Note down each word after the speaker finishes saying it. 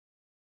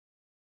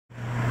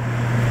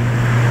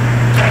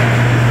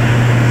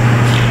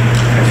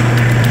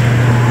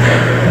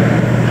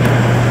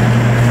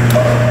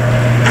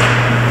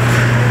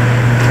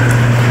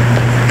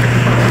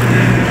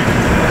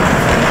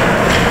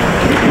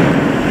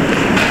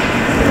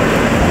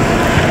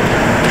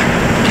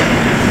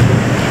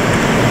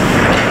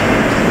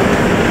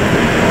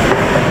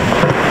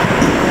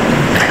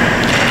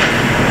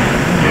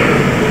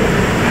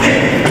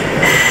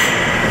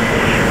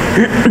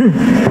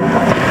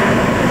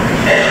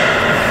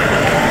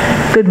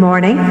Good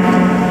morning,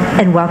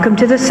 and welcome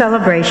to the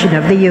celebration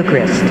of the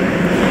Eucharist.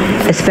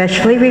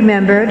 Especially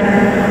remembered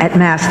at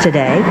Mass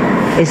today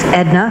is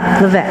Edna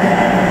Levette.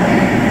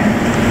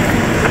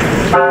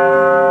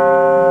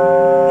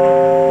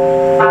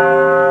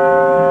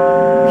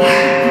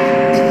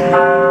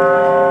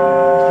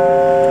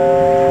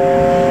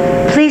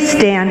 Please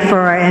stand for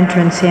our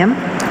entrance hymn.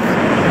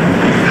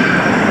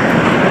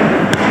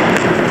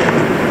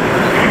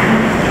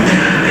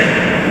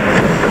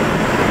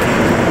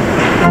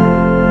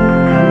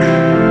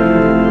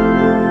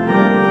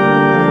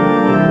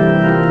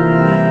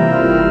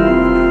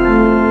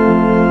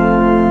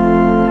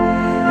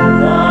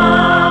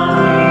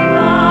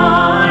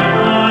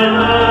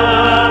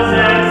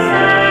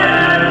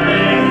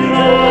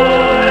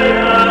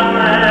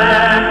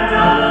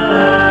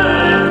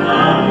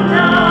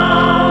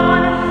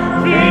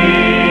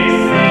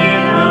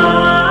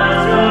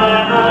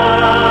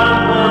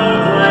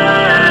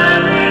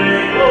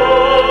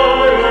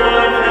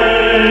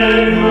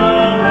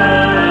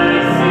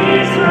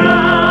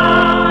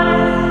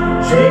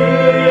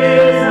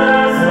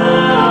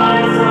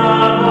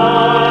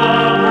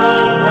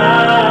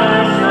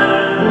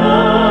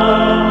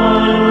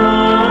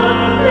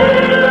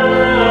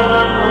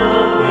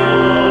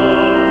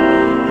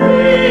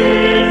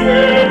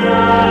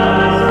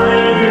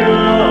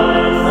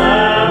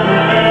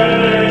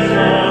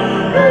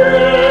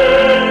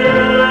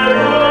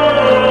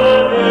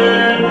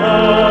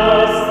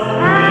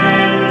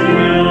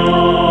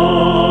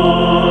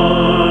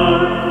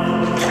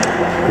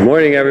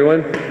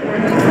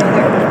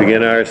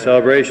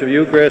 Celebration of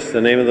Eucharist, in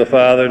the name of the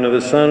Father, and of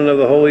the Son, and of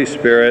the Holy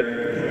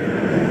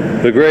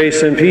Spirit. The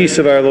grace and peace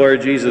of our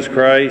Lord Jesus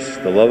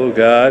Christ, the love of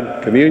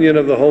God, communion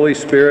of the Holy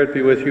Spirit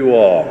be with you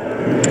all.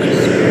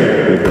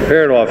 We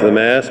prepare to offer the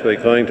Mass by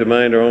calling to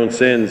mind our own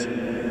sins,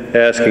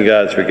 asking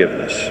God's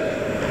forgiveness.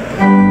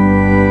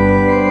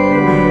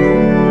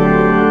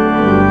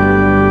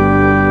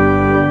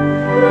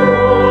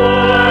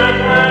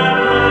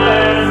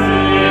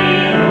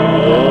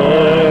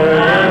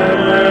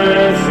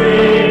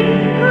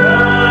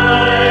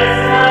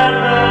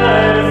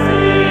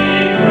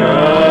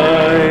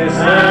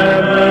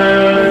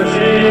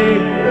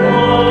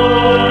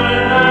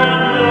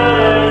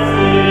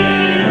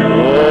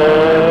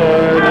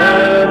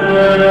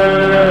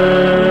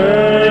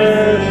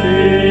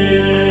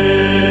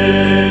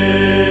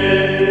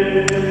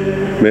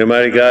 May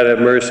Almighty God have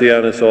mercy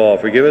on us all,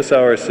 forgive us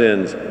our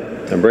sins,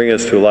 and bring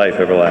us to life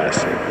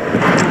everlasting.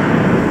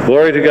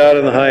 Glory to God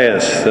in the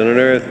highest, and on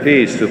earth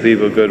peace to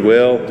people of good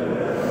will.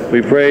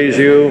 We praise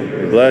you,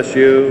 we bless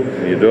you,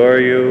 we adore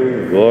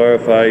you, we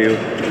glorify you.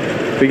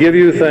 We give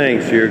you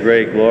thanks for your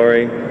great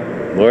glory.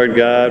 Lord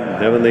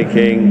God, Heavenly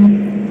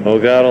King, O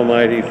God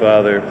Almighty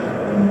Father,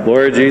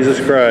 Lord Jesus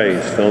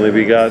Christ, only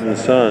begotten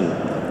Son,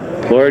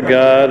 Lord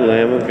God,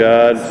 Lamb of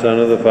God, Son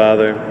of the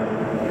Father,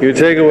 you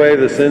take away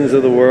the sins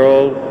of the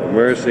world, have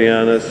mercy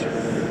on us.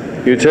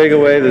 You take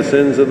away the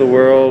sins of the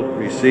world,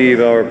 receive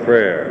our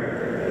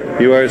prayer.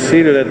 You are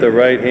seated at the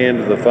right hand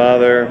of the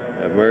Father,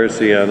 have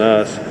mercy on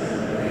us.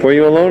 For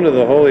you alone are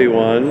the Holy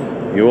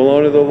One, you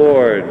alone are the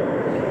Lord,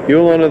 you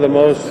alone are the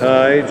Most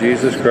High,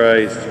 Jesus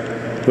Christ,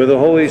 with the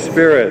Holy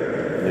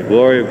Spirit, in the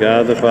glory of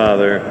God the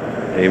Father.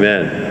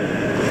 Amen.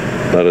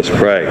 Let us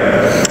pray.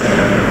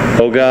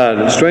 O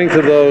God, strength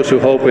of those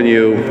who hope in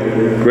you,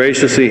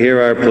 graciously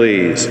hear our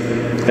pleas.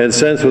 And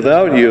since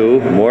without you,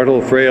 mortal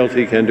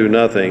frailty can do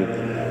nothing,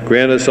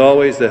 grant us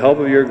always the help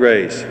of your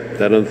grace,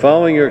 that in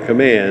following your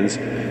commands,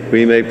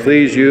 we may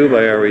please you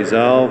by our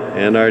resolve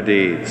and our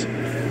deeds.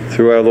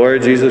 Through our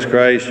Lord Jesus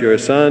Christ, your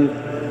Son,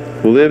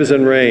 who lives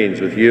and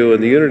reigns with you in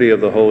the unity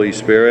of the Holy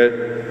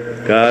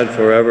Spirit, God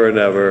forever and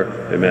ever.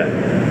 Amen.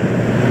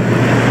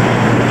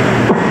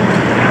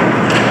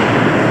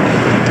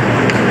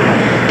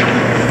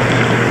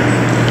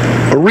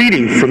 A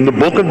reading from the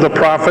book of the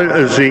prophet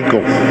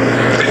Ezekiel.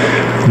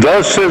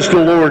 Thus says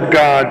the Lord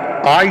God,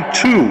 I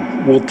too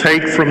will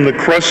take from the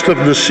crest of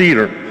the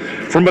cedar,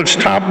 from its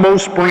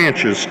topmost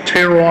branches,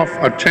 tear off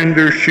a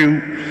tender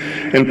shoot,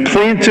 and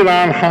plant it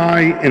on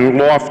high and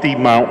lofty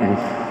mountain.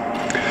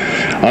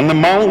 On the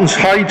mountains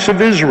heights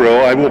of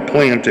Israel I will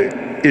plant it.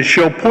 It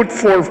shall put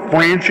forth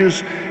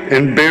branches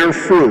and bear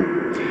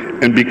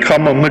fruit, and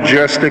become a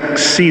majestic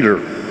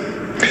cedar.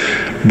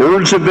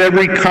 Birds of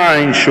every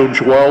kind shall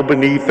dwell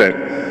beneath it,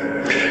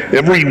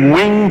 every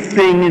winged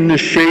thing in the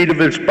shade of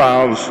its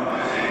boughs,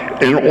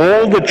 and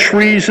all the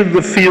trees of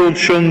the field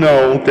shall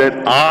know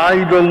that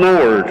I, the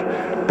Lord,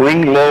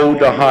 bring low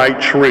the high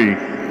tree,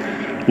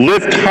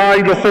 lift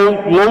high the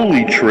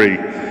lowly tree,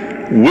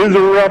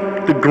 wither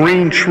up the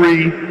green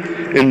tree,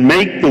 and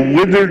make the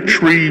withered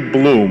tree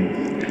bloom.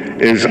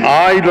 As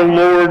I, the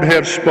Lord,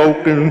 have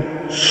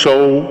spoken,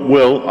 so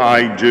will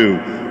I do.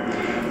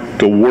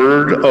 The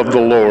word of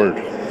the Lord.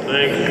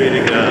 Thanks be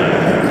to God.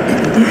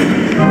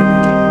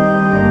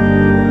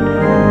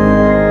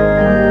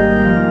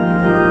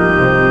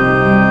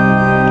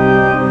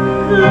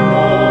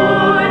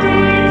 Lord, it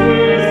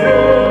is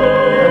good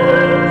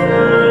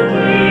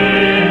to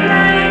give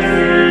thanks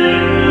to you.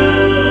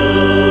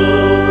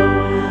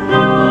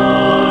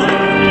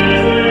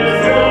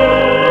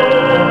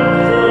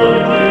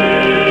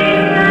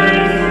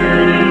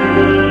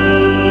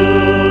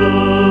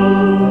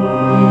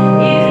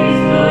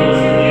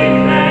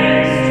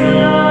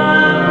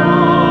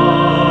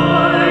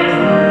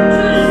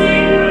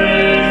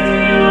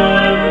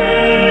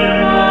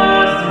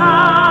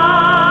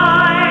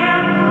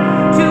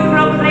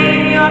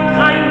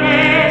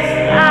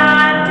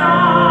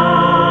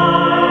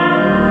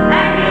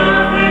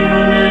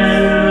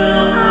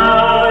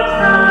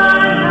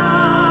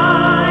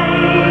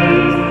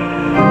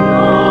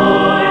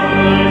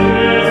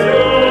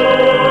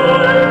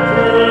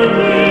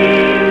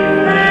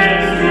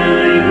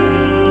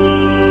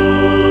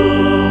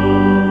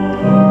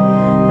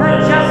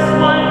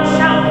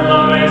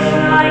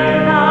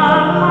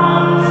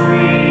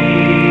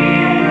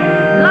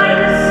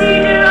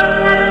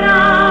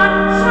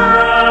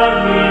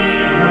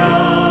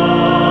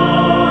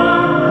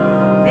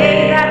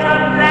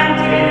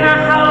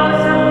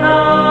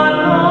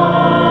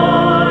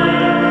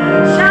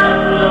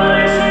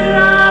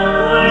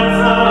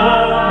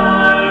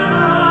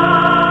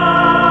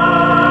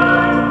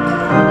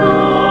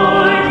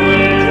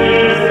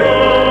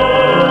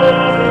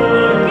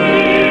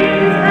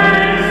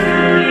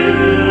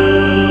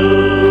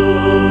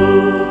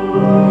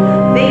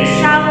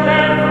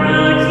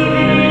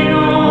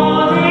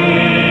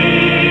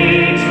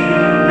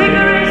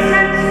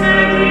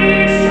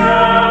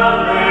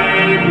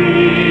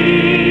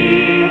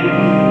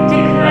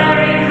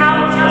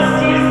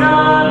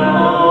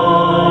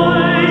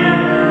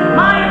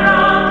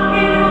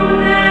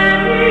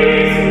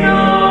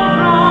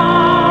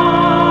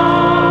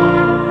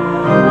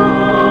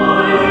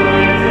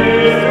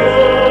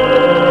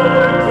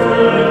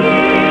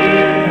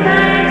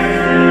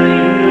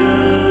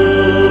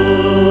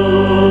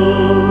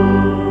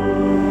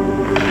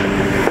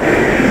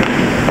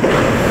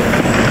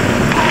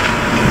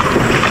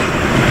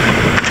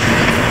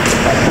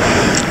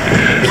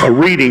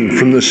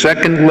 From the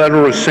second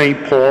letter of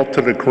St. Paul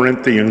to the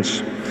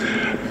Corinthians,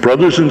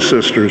 brothers and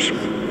sisters,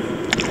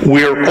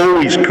 we are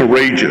always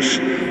courageous,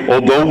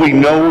 although we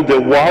know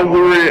that while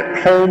we're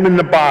at home in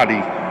the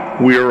body,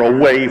 we are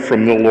away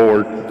from the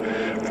Lord.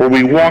 For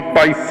we walk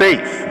by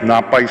faith,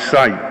 not by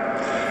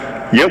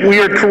sight. Yet we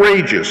are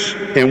courageous,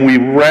 and we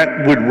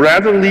would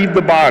rather leave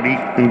the body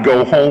and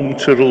go home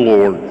to the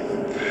Lord.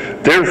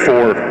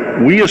 Therefore,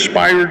 we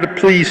aspire to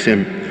please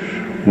Him,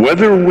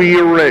 whether we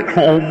are at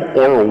home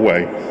or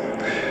away.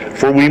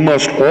 For we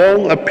must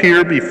all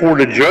appear before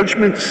the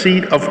judgment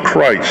seat of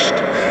Christ,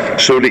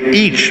 so that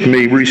each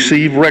may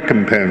receive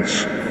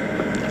recompense,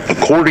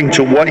 according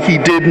to what he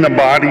did in the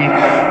body,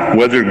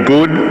 whether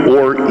good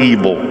or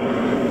evil.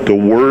 The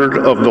word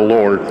of the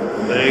Lord.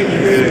 Thanks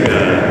be to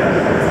God.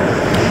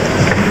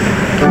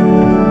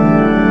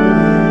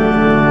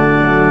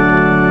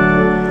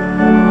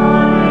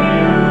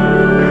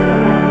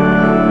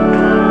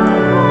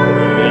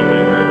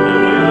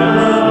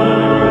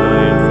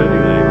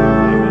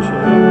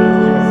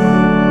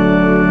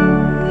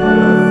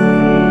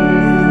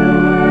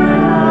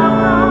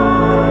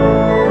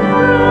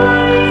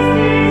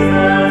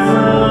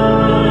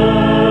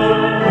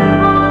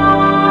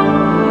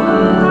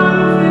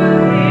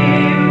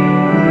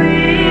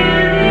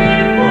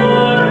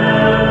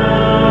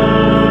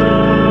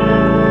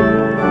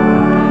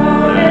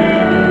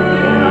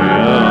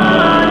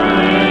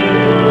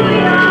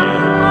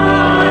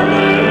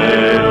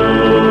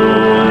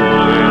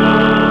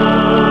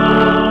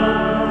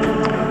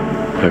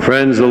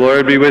 Friends, the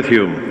Lord be with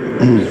you.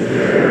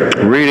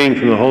 Reading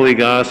from the Holy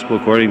Gospel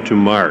according to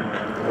Mark.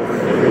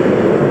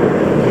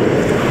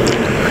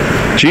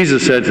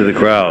 Jesus said to the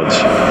crowds,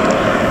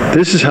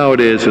 "This is how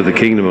it is with the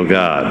kingdom of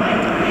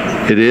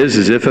God. It is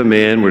as if a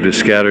man were to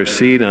scatter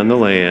seed on the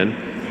land,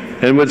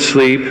 and would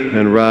sleep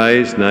and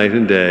rise night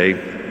and day,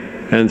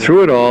 and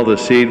through it all the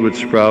seed would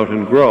sprout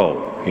and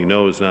grow. He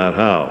knows not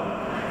how.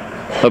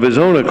 Of his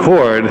own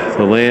accord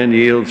the land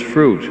yields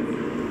fruit,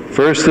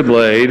 first the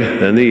blade,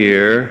 then the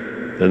ear,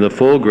 then the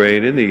full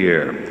grain in the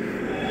ear.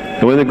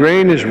 And when the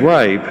grain is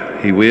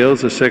ripe, he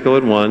wields the sickle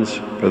at once,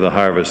 for the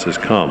harvest has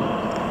come."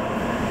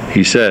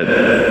 He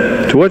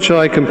said, "To what shall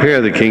I compare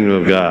the kingdom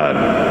of God?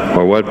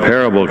 Or what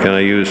parable can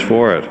I use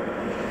for it?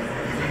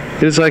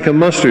 It is like a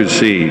mustard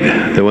seed,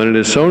 that when it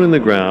is sown in the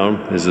ground,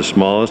 is the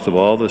smallest of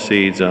all the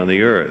seeds on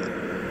the earth.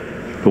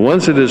 But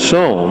once it is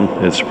sown,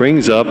 it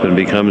springs up and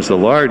becomes the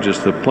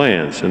largest of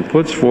plants, and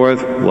puts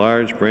forth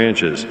large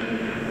branches,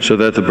 so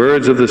that the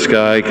birds of the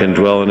sky can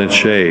dwell in its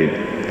shade."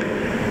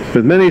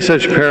 With many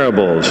such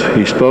parables,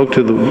 he spoke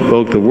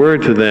the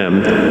word to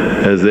them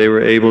as they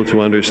were able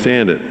to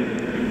understand it.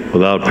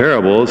 Without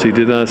parables, he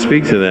did not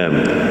speak to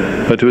them,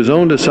 but to his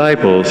own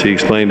disciples he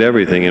explained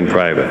everything in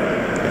private.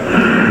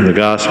 The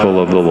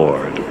Gospel of the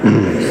Lord.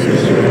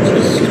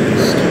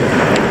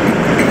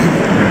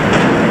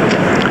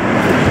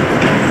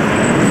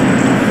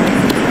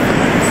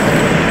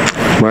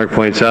 Mark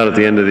points out at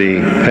the end of the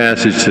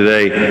passage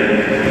today,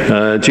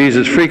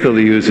 Jesus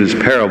frequently uses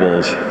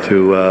parables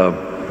to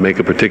make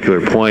a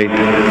particular point,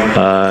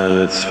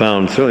 and it's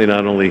found certainly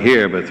not only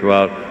here, but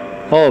throughout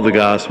all of the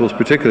Gospels,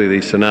 particularly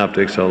the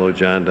synoptics, although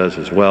John does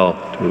as well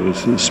to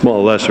a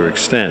small, lesser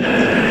extent.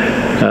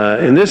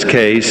 In this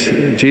case,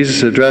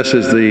 Jesus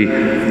addresses the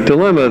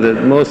dilemma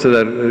that most of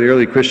the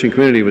early Christian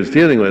community was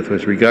dealing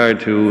with regard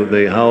to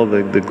how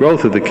the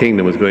growth of the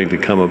kingdom was going to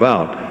come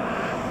about.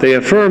 They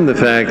affirmed the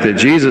fact that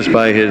Jesus,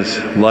 by his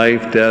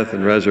life, death,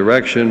 and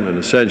resurrection and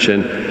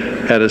ascension,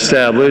 had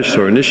established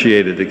or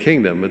initiated the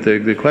kingdom. But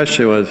the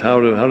question was,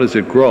 how does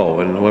it grow?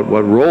 And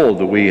what role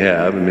do we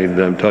have? I mean,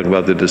 I'm talking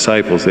about the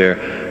disciples there.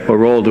 What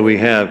role do we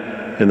have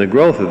in the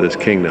growth of this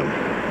kingdom?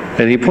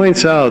 And he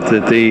points out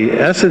that the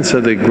essence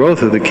of the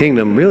growth of the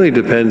kingdom really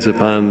depends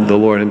upon the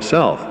Lord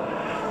himself.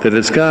 That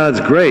it's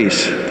God's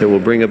grace that will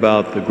bring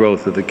about the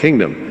growth of the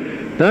kingdom.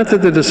 Not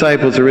that the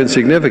disciples are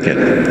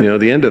insignificant. You know,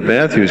 the end of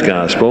Matthew's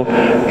Gospel,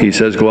 he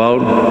says, "Go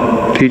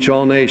out, teach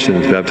all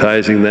nations,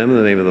 baptizing them in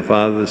the name of the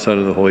Father, the Son,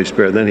 and the Holy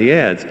Spirit." Then he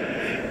adds,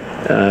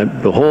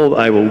 "Behold,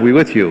 I will be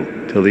with you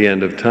till the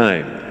end of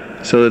time."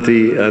 So that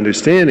the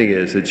understanding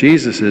is that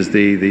Jesus is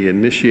the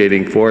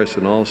initiating force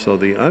and also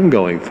the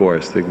ongoing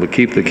force that will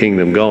keep the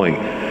kingdom going.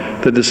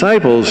 The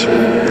disciples,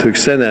 to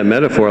extend that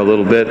metaphor a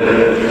little bit,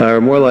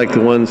 are more like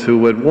the ones who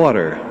would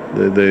water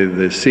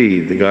the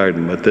seed, the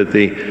garden, but that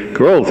the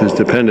growth is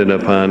dependent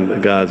upon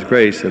God's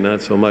grace and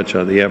not so much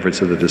on the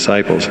efforts of the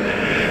disciples.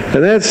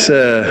 And that's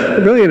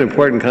really an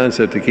important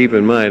concept to keep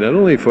in mind, not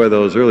only for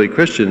those early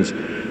Christians,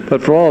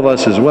 but for all of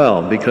us as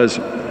well, because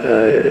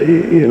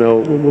you know,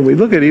 when we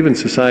look at even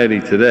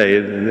society today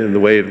and the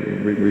way it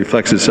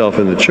reflects itself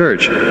in the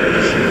church,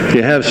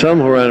 you have some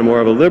who are on more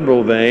of a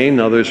liberal vein,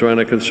 others are on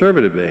a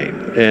conservative vein.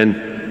 And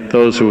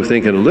those who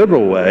think in a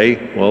liberal way,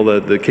 well,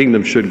 the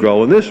kingdom should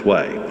grow in this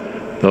way.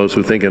 Those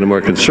who think in a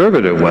more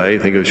conservative way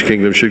think the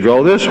kingdom should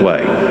grow this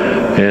way.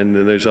 And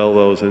then there's all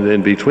those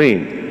in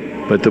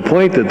between. But the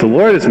point that the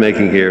Lord is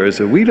making here is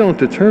that we don't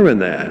determine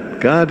that.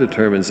 God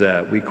determines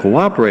that. We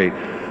cooperate,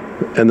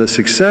 and the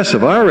success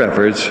of our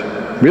efforts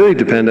really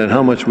depend on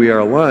how much we are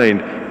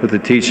aligned with the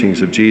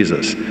teachings of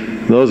Jesus.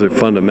 And those are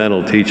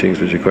fundamental teachings,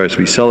 which of course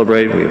we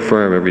celebrate, we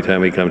affirm every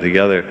time we come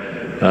together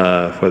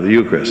for the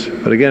Eucharist.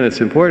 But again,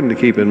 it's important to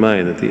keep in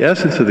mind that the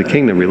essence of the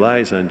kingdom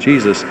relies on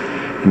Jesus,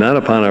 not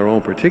upon our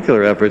own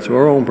particular efforts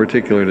or our own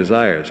particular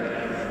desires.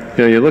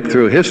 You know, you look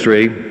through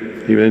history,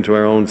 even into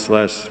our own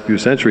last few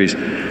centuries,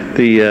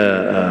 the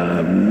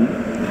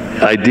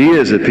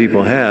ideas that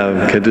people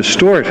have can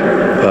distort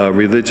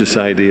religious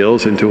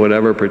ideals into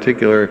whatever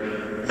particular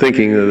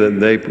thinking that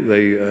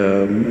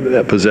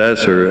they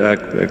possess or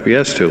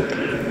acquiesce to.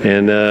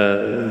 And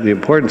the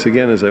importance,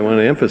 again, as I want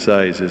to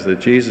emphasize, is that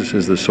Jesus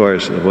is the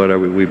source of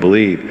whatever we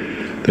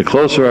believe. The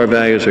closer our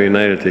values are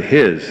united to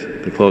His,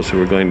 the closer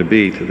we're going to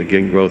be to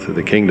the growth of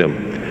the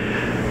kingdom.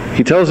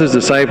 He tells His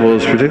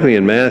disciples, particularly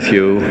in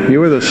Matthew,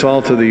 "You are the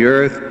salt of the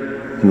earth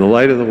and the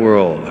light of the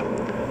world."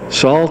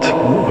 Salt,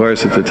 of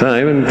course, at the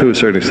time, and to a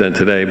certain extent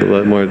today,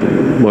 but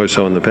more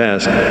so in the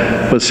past,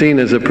 was seen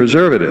as a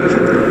preservative.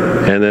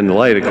 And then the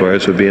light, of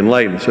course, would be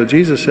enlightened. So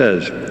Jesus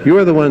says, you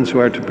are the ones who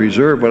are to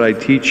preserve what I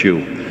teach you,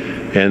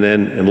 and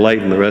then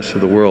enlighten the rest of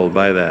the world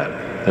by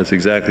that. That's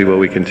exactly what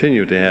we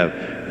continue to have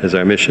as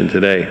our mission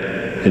today.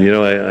 And you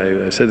know,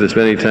 I said this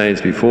many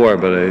times before,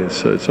 but it's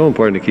so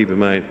important to keep in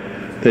mind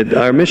that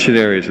our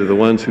missionaries are the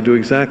ones who do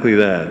exactly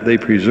that. They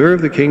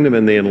preserve the kingdom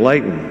and they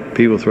enlighten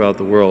people throughout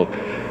the world.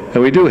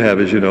 And we do have,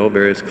 as you know,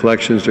 various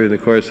collections during the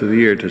course of the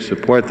year to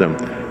support them.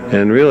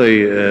 And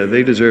really,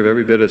 they deserve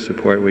every bit of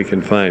support we can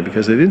find,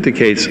 because it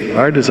indicates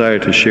our desire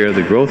to share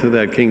the growth of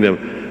that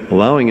kingdom,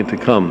 allowing it to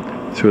come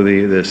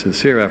through the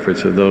sincere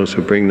efforts of those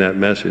who bring that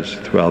message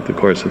throughout the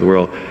course of the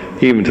world,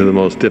 even to the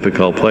most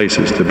difficult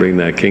places to bring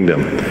that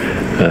kingdom.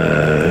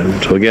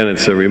 So again,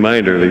 it's a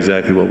reminder of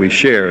exactly what we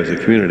share as a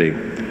community.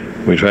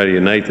 We try to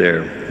unite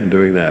there in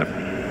doing that.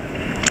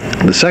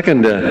 The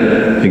second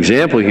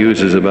example he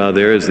uses about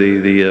there is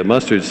the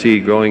mustard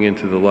seed growing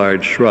into the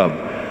large shrub.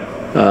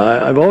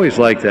 I've always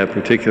liked that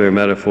particular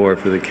metaphor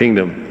for the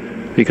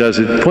kingdom, because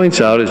it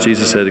points out, as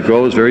Jesus said, it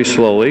grows very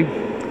slowly,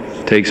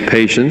 takes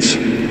patience,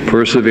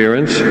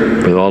 perseverance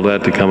for all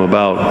that to come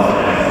about.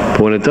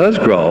 But when it does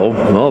grow,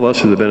 and all of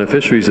us are the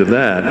beneficiaries of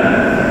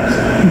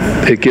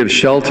that, it gives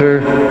shelter,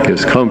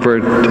 gives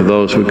comfort to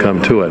those who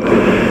come to it.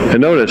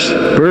 And notice,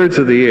 birds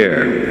of the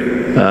air.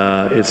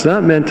 It's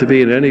not meant to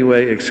be in any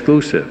way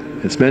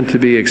exclusive. It's meant to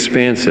be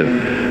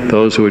expansive,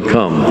 those who would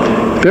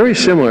come. Very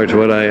similar to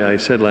what I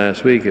said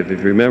last week, if you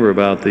remember,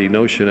 about the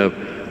notion of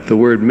the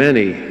word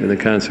many in the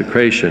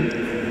consecration.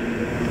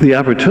 The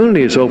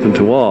opportunity is open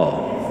to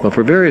all, but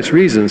for various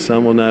reasons,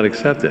 some will not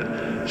accept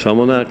it. Some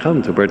will not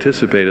come to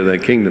participate in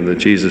that kingdom that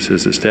Jesus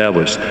has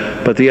established.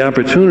 But the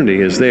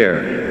opportunity is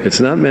there. It's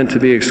not meant to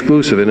be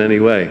exclusive in any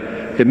way.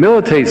 It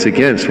militates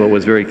against what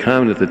was very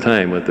common at the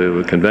time, what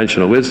the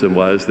conventional wisdom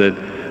was, that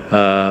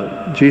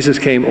Jesus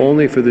came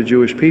only for the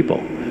Jewish people.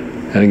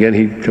 And again,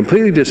 he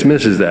completely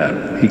dismisses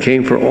that. He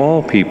came for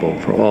all people,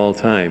 for all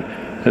time.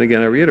 And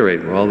again, I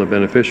reiterate, we're all the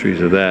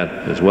beneficiaries of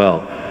that as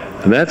well.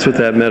 And that's what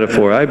that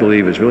metaphor, I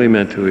believe, is really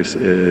meant to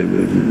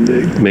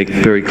make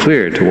very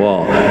clear to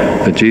all,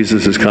 that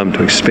Jesus has come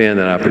to expand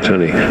that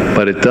opportunity.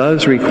 But it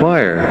does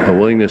require a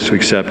willingness to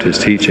accept his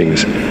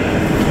teachings.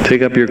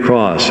 Take up your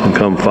cross and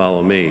come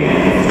follow me.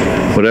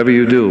 Whatever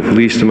you do,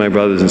 least to my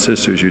brothers and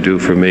sisters, you do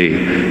for me.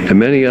 And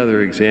many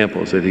other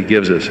examples that he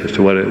gives us as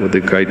to what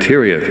the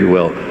criteria, if you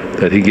will,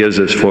 that he gives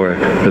us for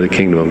the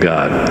kingdom of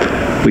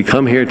God. We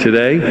come here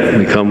today,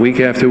 we come week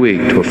after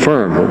week to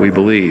affirm what we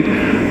believe.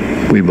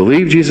 We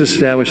believe Jesus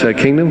established that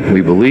kingdom,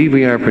 we believe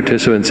we are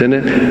participants in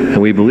it,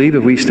 and we believe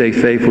if we stay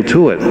faithful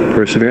to it,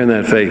 persevere in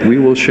that faith, we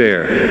will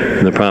share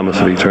in the promise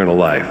of eternal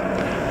life.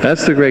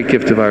 That's the great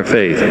gift of our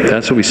faith.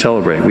 That's what we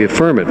celebrate. We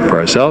affirm it for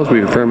ourselves,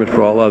 we affirm it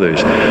for all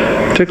others,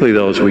 particularly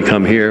those we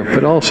come here,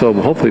 but also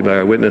hopefully by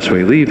our witness when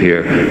we leave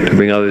here, to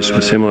bring others to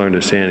a similar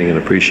understanding and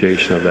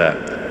appreciation of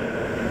that.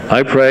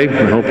 I pray,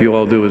 and hope you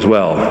all do as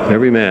well,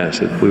 every Mass,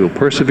 that we will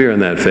persevere in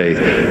that faith,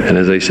 and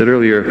as I said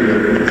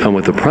earlier, come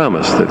with the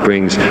promise that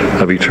brings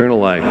of eternal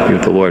life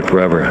with the Lord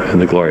forever in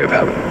the glory of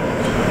heaven.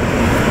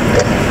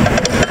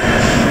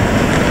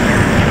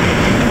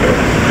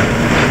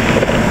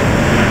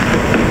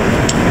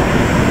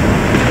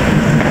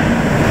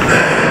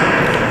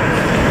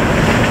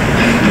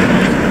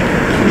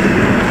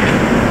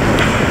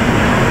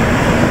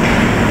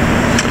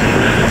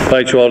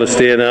 I invite you all to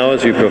stand now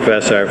as we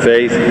profess our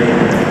faith.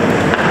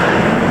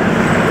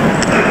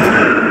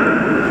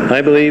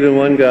 I believe in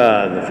one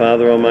God, the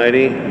Father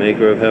Almighty,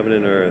 maker of heaven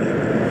and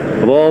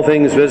earth, of all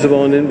things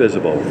visible and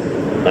invisible.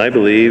 I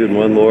believe in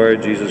one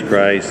Lord, Jesus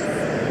Christ,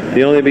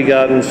 the only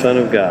begotten Son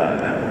of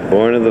God,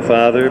 born of the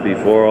Father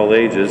before all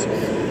ages,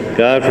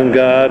 God from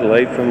God,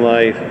 light from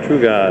light,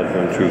 true God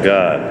from true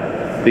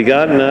God,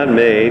 begotten, not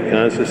made,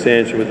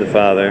 consubstantial with the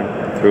Father,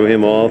 through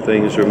him all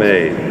things were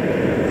made.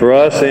 For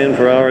us and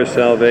for our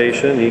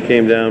salvation, he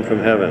came down from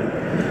heaven,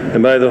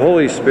 and by the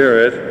Holy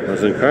Spirit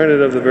was incarnate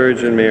of the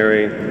Virgin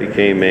Mary,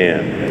 became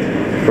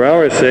man. For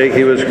our sake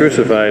he was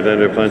crucified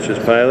under Pontius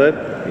Pilate,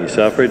 he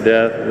suffered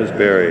death, was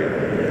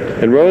buried.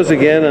 and rose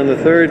again on the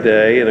third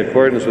day in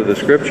accordance with the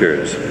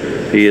Scriptures.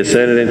 He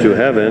ascended into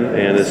heaven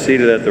and is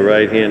seated at the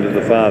right hand of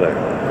the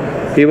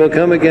Father. He will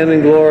come again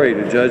in glory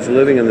to judge the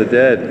living and the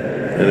dead,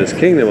 and his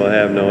kingdom will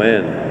have no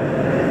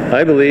end.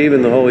 I believe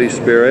in the Holy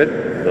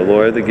Spirit, the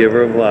Lord, the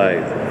giver of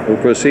life, who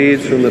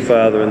proceeds from the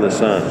Father and the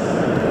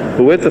Son,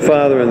 who with the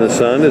Father and the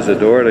Son is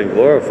adored and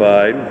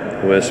glorified,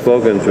 who has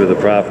spoken through the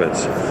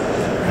prophets.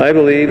 I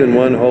believe in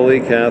one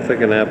holy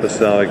Catholic and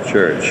Apostolic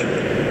Church.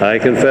 I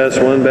confess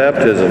one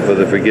baptism for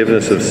the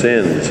forgiveness of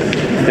sins,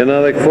 and I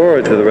look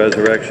forward to the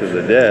resurrection of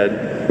the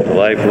dead, the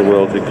life of the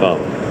world to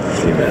come.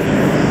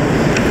 Amen.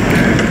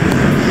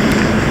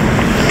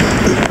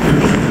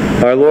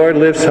 Our Lord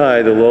lifts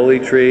high the lowly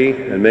tree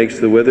and makes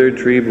the withered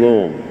tree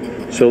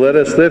bloom. So let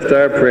us lift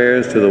our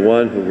prayers to the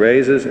one who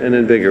raises and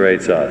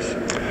invigorates us.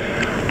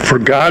 For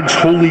God's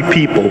holy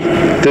people,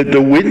 that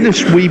the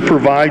witness we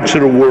provide to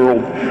the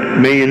world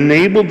may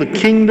enable the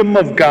kingdom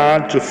of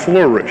God to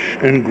flourish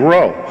and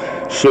grow,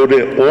 so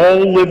that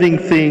all living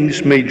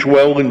things may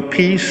dwell in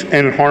peace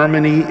and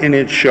harmony in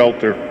its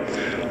shelter.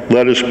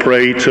 Let us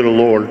pray to the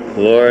Lord.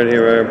 Lord,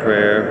 hear our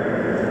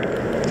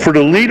prayer. For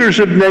the leaders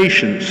of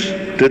nations,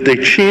 that they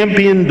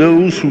champion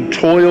those who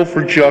toil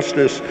for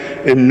justice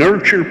and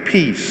nurture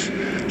peace,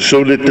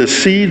 so that the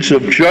seeds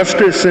of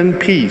justice and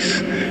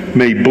peace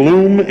may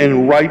bloom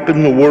and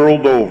ripen the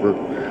world over.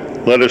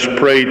 Let us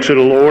pray to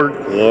the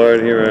Lord.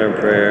 Lord, hear our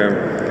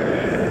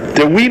prayer.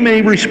 That we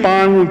may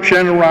respond with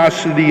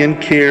generosity and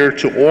care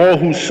to all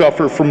who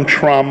suffer from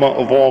trauma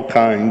of all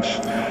kinds.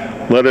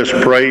 Let us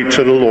pray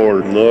to the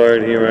Lord.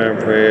 Lord, hear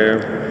our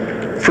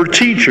prayer. For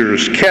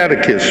teachers,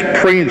 catechists,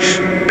 priests,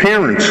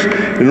 parents,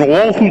 and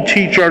all who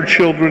teach our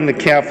children the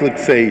Catholic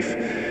faith,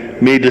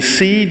 may the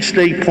seeds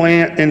they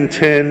plant and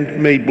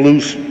tend may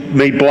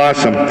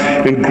blossom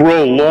and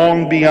grow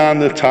long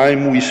beyond the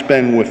time we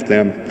spend with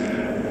them.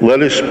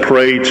 Let us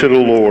pray to the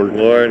Lord.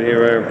 Lord,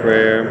 hear our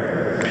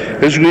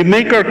prayer. As we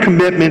make our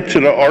commitment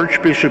to the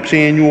Archbishop's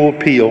annual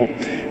appeal,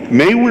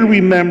 may we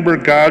remember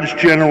God's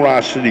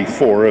generosity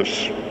for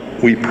us.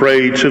 We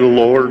pray to the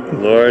Lord.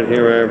 Lord,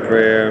 hear our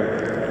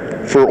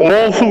prayer. For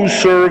all who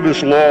serve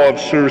as law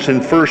officers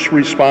and first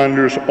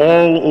responders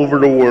all over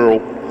the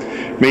world,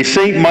 may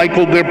St.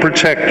 Michael, their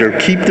protector,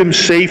 keep them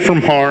safe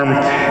from harm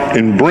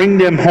and bring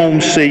them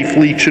home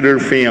safely to their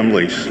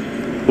families.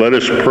 Let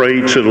us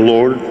pray to the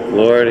Lord.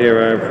 Lord, hear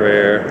our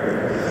prayer.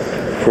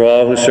 For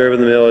all who serve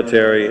in the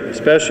military,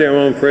 especially our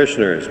own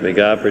parishioners, may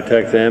God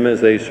protect them as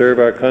they serve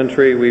our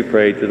country, we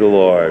pray to the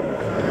Lord.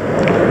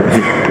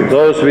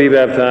 Those to be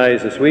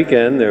baptized this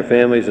weekend, their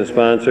families and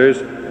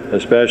sponsors,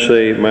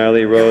 especially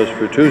Marley Rose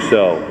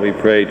Frutuso, we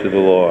pray to the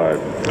Lord.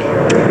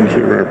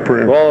 Hear our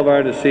prayer. For all of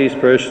our deceased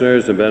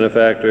parishioners and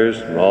benefactors,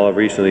 and all have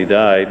recently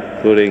died,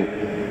 including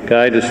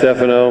Guy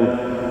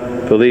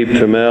DeStefano, Philippe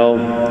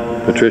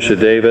Trammell, Patricia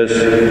Davis,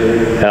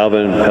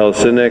 Alvin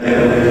Helsinik,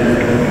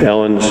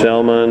 Ellen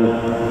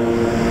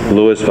Selman,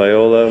 Louis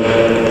Viola,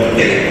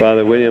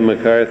 Father William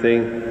McCarthy,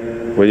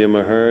 William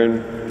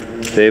Ahern,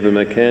 David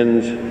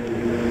McKenz,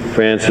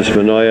 Francis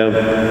Manoia,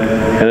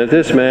 and at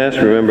this Mass,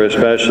 remember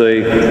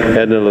especially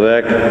Edna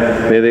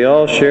Levesque. May they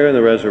all share in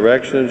the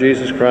resurrection of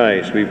Jesus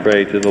Christ, we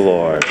pray to the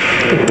Lord.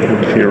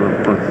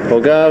 O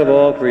God of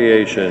all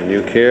creation,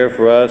 you care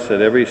for us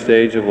at every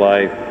stage of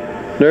life,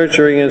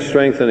 nurturing and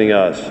strengthening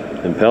us,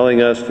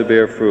 impelling us to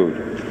bear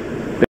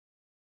fruit.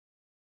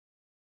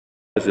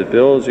 As it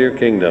builds your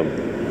kingdom,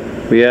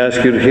 we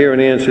ask you to hear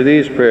and answer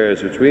these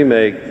prayers which we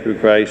make through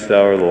Christ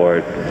our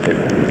Lord.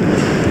 Amen.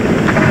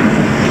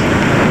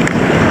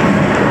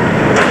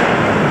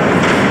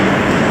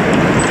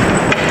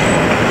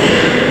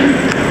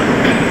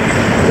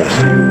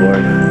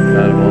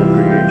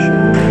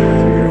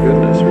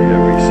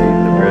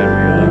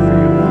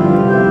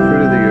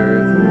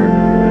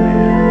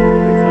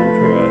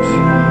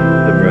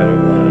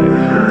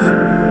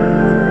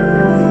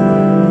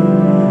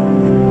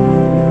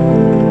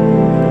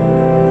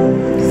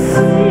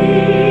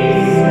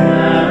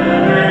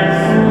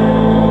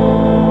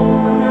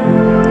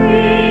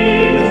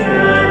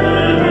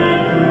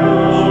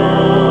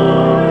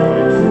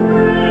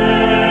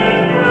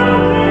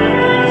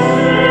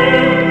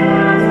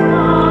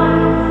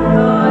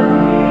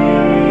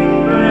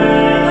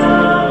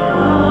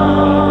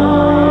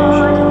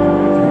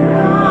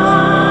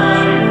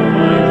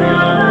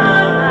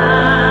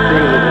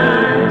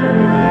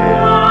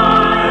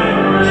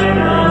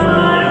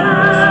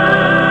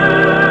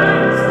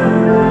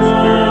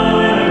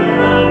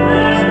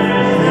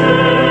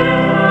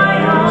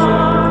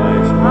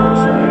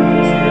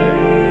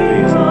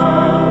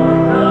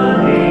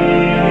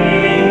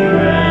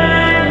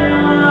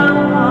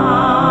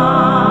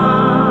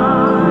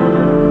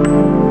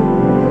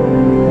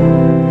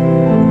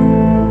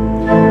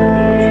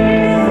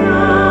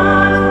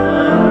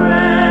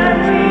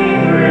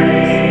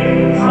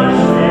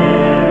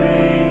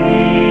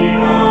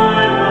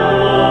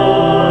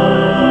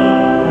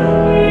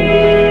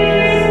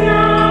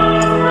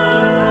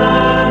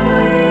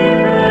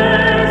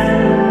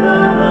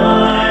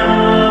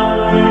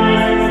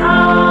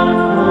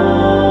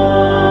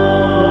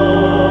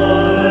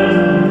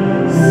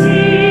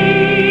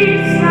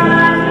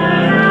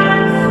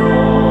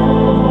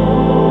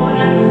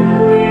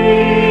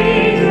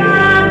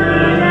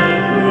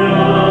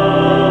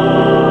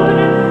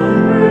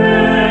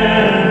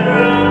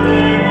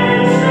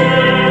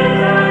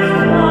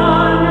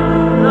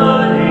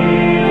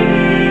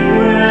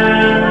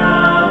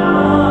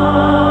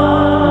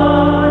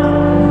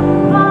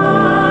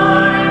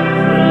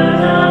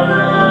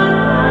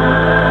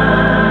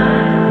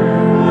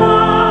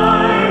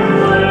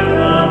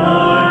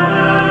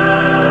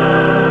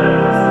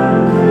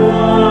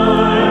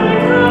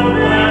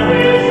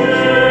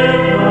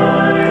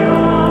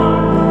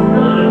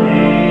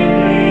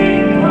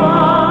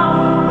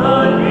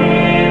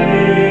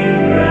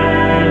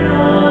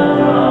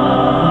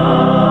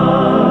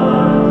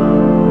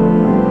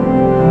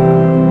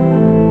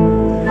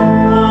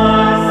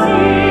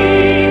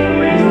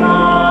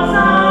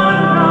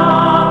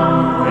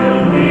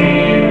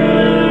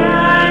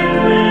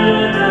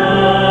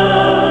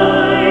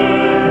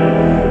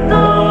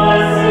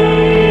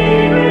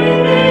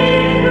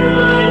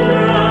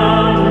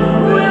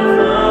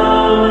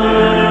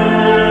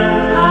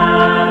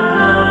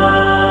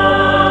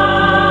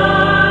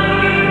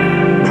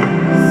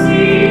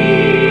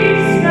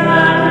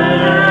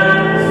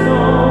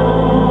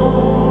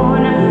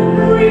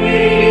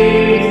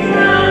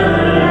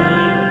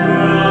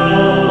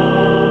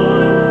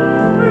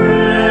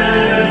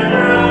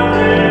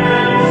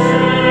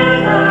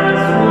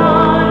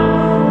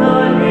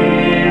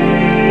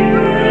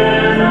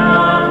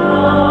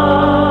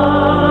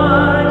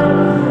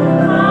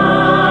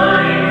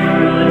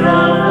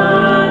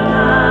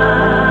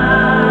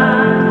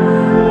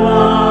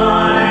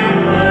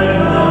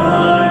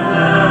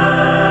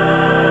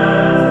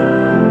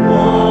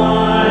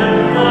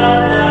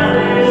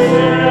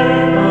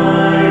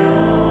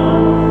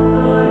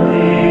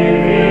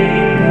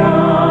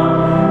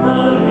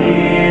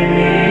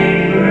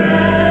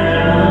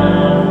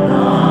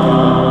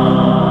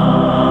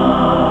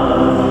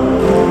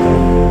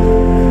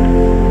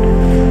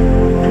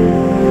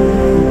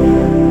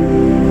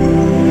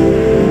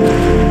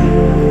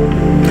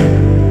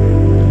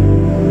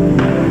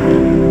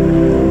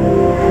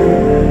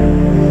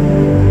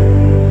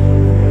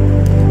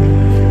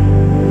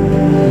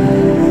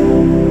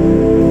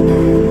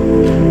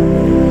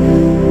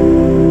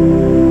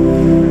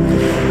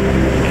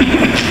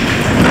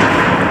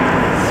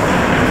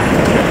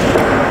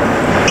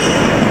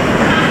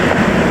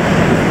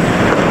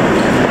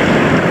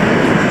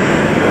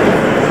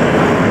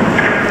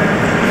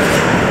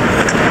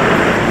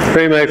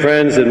 pray, my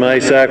friends, that my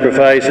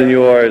sacrifice and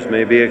yours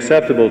may be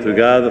acceptable to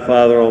God the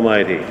Father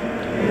Almighty.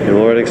 And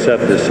Lord,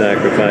 accept this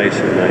sacrifice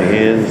in thy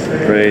hands,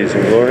 the praise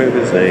and glory of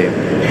his name,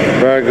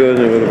 for our good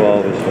and the good of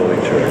all of his holy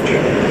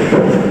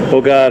church. O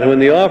God, when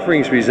the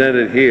offerings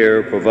presented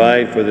here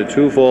provide for the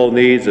twofold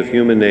needs of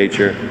human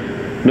nature,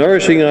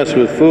 nourishing us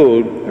with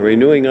food and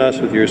renewing us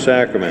with your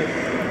sacrament,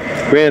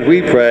 grant,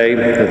 we pray,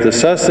 that the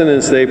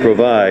sustenance they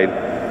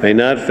provide may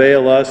not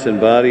fail us in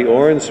body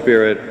or in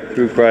spirit,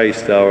 through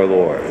Christ our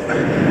Lord.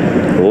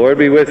 The Lord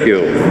be with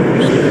you.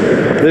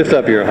 Lift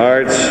up your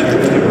hearts.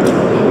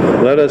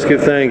 Let us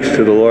give thanks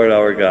to the Lord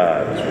our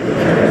God.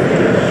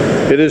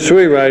 It is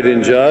truly right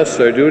and just,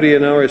 our duty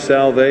and our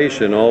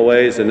salvation,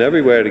 always and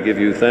everywhere to give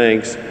you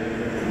thanks,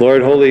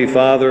 Lord, Holy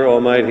Father,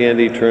 Almighty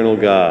and Eternal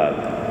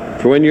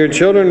God. For when your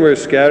children were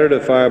scattered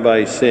afar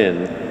by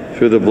sin,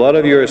 through the blood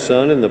of your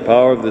Son and the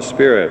power of the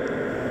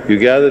Spirit, you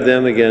gathered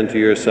them again to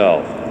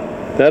yourself,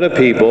 that a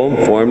people,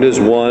 formed as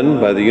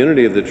one by the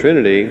unity of the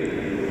Trinity,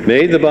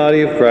 made the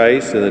body of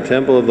Christ and the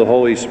temple of the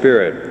Holy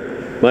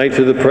Spirit, might,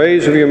 to the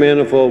praise of your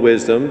manifold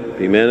wisdom,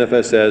 be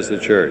manifest as the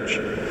Church.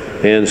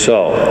 And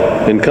so,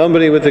 in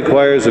company with the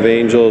choirs of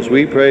angels,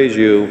 we praise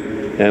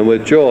you, and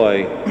with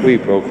joy we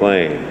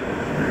proclaim.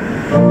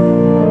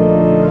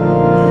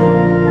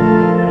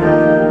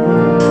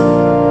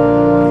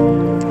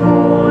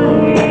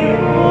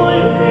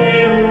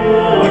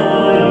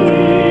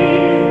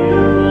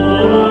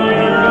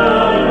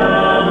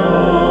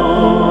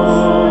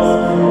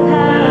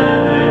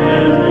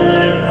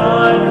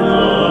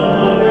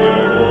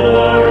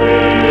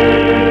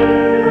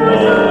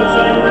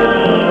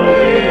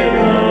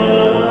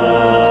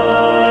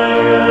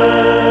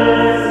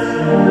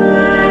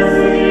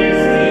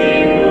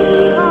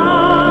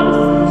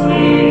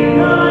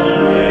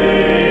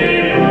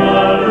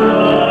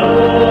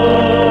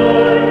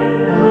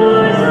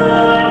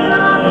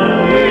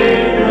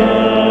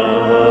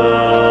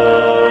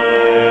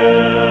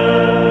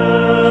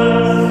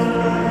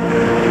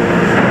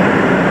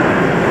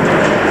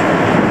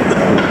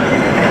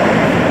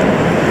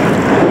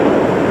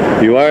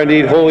 You are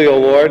indeed holy, O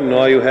Lord, and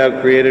all you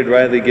have created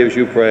rightly gives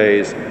you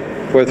praise.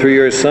 For through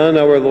your Son,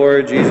 our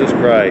Lord Jesus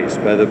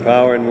Christ, by the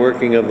power and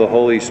working of the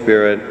Holy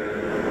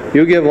Spirit,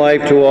 you give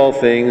life to all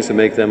things and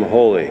make them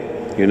holy.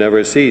 You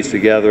never cease to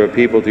gather a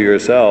people to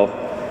yourself,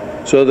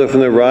 so that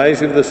from the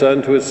rising of the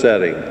sun to its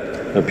setting,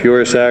 a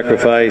pure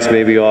sacrifice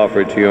may be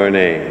offered to your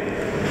name.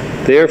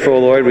 Therefore,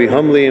 Lord, we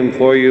humbly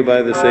implore you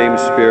by the same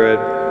Spirit,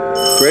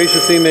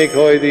 graciously make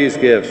holy these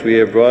gifts we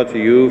have brought to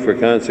you for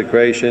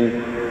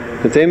consecration,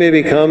 that they may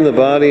become the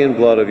body and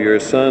blood of your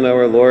Son,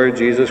 our Lord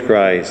Jesus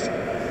Christ,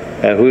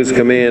 at whose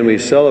command we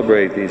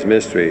celebrate these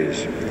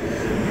mysteries.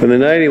 When the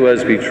night he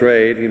was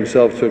betrayed, he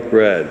himself took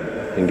bread,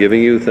 and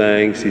giving you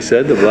thanks, he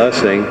said the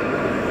blessing,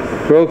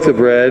 broke the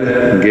bread,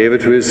 and gave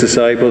it to his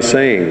disciples,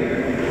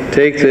 saying,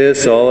 "Take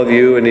this, all of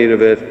you, and eat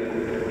of it,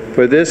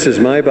 for this is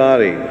my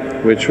body,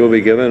 which will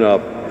be given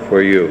up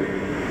for you."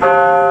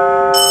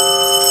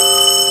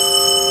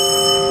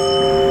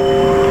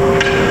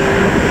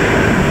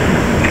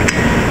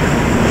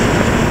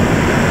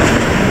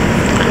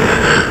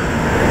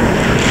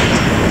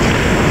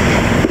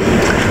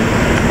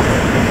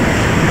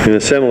 In a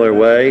similar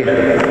way,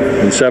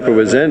 when supper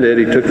was ended,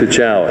 he took the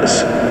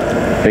chalice,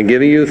 and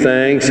giving you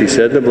thanks, he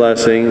said the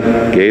blessing,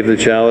 gave the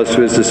chalice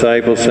to his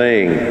disciples,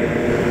 saying,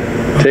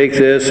 "Take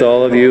this,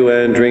 all of you,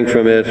 and drink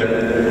from it,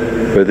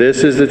 for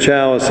this is the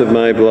chalice of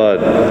my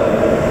blood,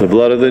 the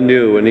blood of the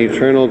new and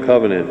eternal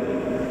covenant,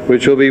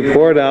 which will be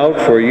poured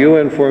out for you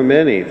and for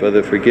many for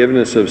the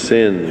forgiveness of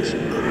sins.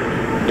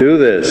 Do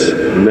this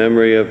in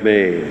memory of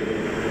me."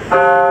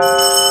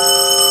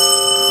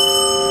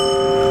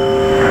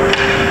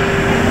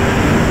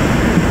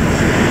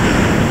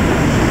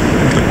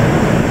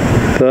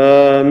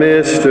 The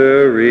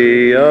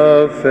mystery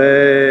of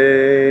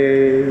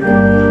faith.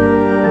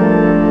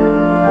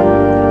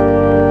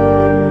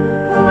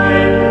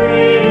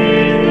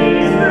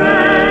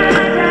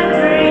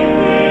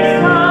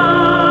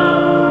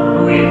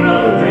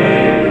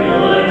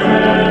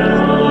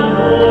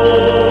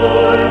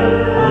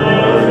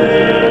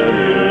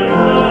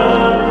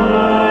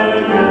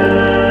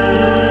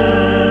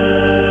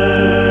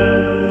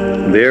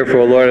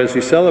 Therefore, Lord, as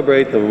we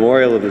celebrate the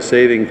memorial of the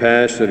saving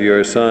passion of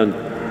your Son,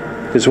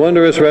 his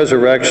wondrous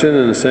resurrection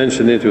and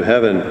ascension into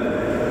heaven,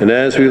 and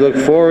as we look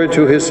forward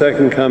to his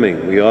second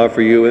coming, we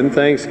offer you in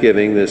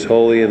thanksgiving this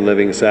holy and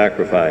living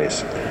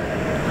sacrifice.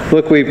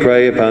 Look, we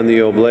pray, upon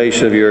the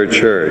oblation of your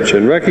church,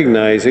 and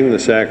recognizing the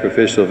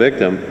sacrificial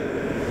victim,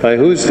 by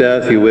whose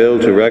death you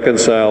willed to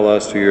reconcile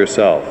us to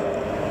yourself.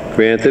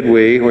 Grant that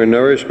we, who are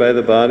nourished by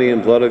the body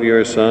and blood of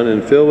your Son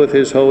and filled with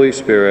his Holy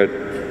Spirit,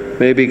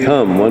 may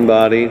become one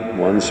body,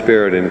 one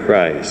spirit in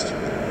Christ.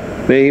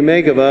 May he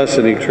make of us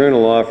an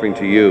eternal offering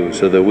to you,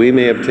 so that we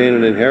may obtain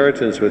an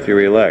inheritance with your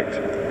elect,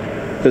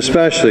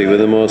 especially with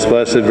the most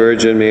blessed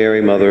Virgin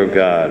Mary, Mother of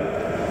God,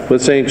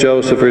 with St.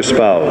 Joseph, her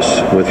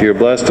spouse, with your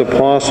blessed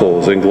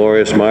apostles and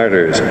glorious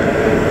martyrs,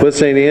 with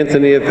St.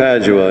 Anthony of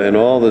Padua and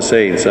all the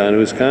saints on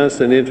whose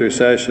constant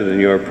intercession in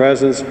your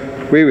presence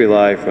we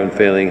rely for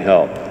unfailing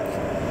help.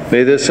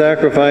 May this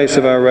sacrifice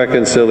of our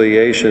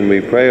reconciliation,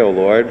 we pray, O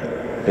Lord,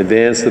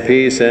 advance the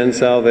peace and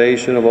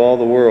salvation of all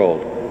the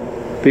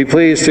world. Be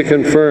pleased to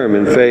confirm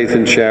in faith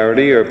and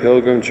charity your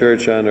pilgrim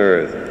church on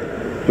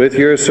earth, with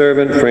your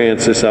servant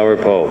Francis, our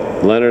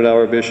Pope, Leonard,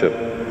 our Bishop,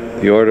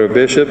 the order of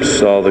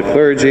bishops, all the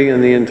clergy,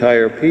 and the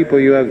entire people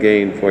you have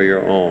gained for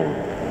your own.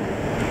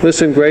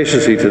 Listen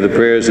graciously to the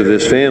prayers of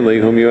this family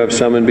whom you have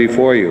summoned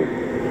before you.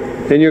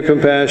 In your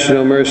compassion,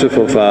 O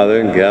merciful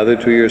Father, gather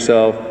to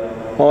yourself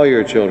all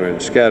your children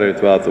scattered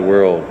throughout the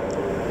world.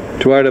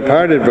 To our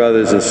departed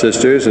brothers and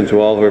sisters, and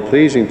to all who are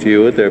pleasing to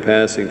you at their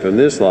passing from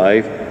this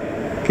life,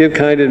 give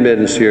kind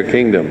admittance to your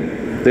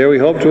kingdom. There we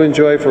hope to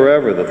enjoy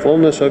forever the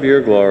fullness of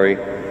your glory,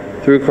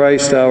 through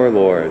Christ our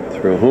Lord,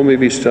 through whom we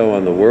bestow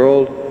on the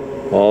world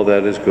all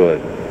that is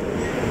good.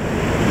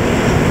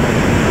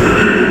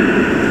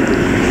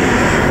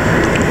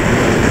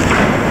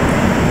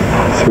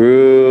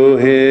 Through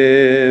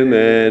him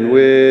and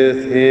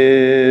with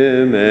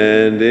him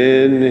and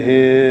in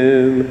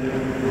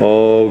him,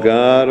 O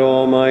God,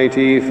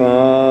 Almighty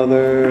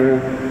Father,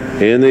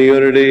 in the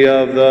unity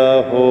of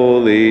the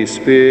Holy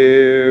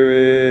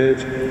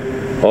Spirit,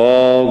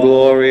 all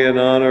glory and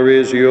honor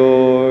is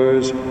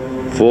yours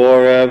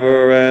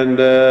forever and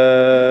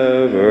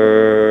ever.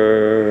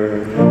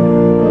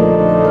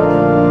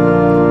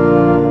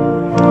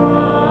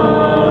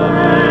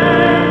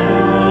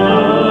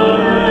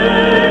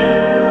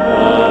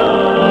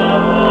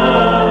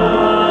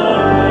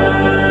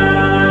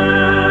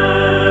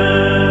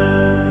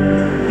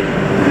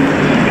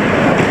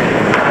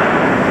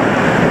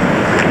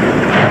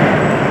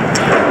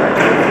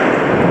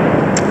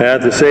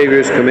 At the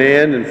Savior's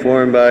command,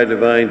 informed by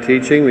divine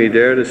teaching, we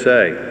dare to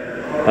say,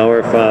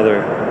 Our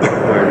Father, who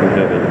art in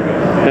heaven,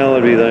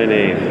 hallowed be thy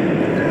name.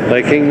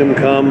 Thy kingdom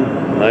come,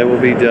 thy will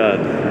be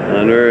done,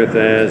 on earth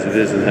as it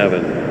is in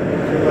heaven.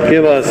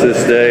 Give us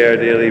this day our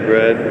daily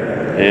bread,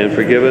 and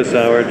forgive us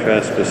our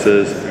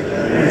trespasses,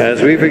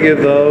 as we forgive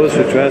those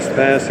who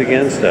trespass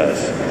against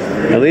us.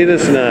 And lead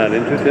us not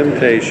into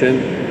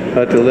temptation,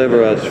 but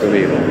deliver us from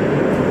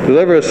evil.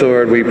 Deliver us,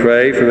 Lord, we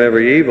pray, from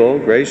every evil.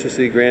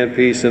 Graciously grant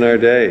peace in our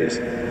days,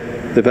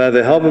 that by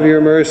the help of your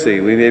mercy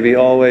we may be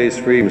always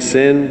free from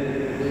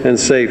sin and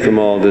safe from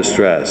all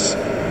distress,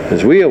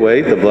 as we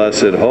await the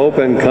blessed hope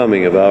and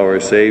coming of our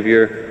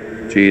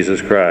Savior,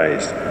 Jesus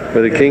Christ.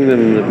 For the kingdom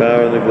and the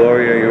power and the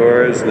glory are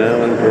yours,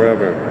 now and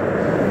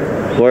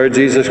forever. Lord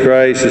Jesus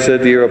Christ, you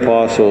said to your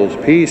apostles,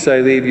 Peace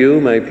I leave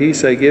you, my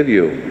peace I give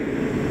you.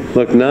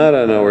 Look not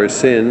on our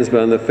sins,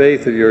 but on the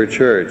faith of your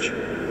church,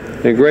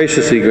 and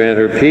graciously grant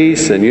her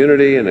peace and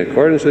unity in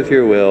accordance with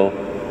your will,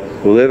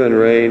 who live and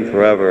reign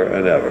forever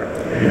and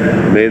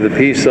ever. May the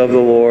peace of the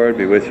Lord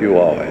be with you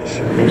always.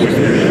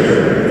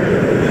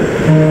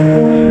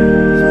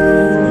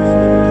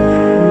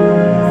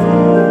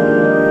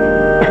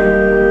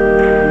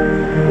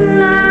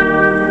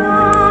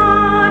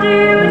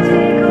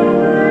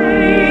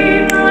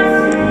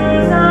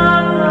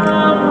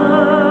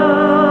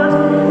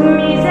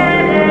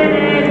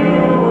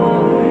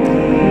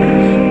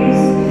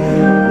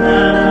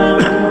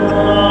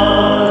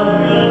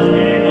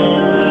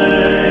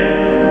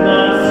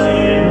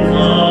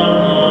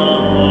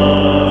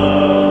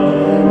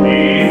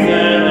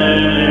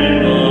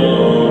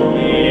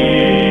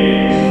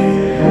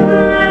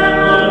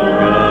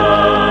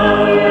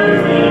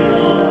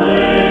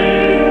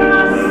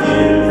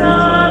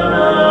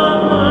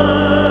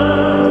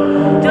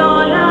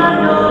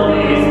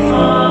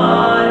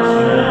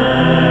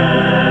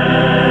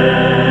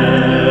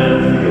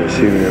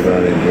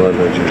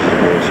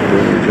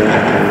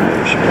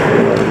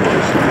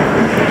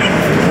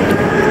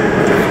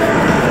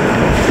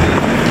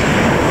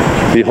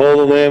 Behold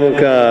the Lamb of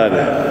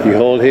God.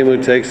 Behold him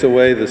who takes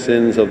away the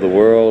sins of the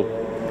world.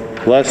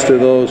 Blessed are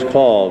those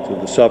called to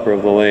the supper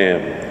of the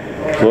Lamb.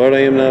 Lord, I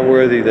am not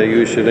worthy that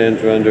you should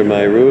enter under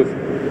my roof.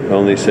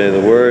 Only say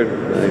the word,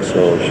 and thy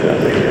soul shall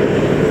be healed.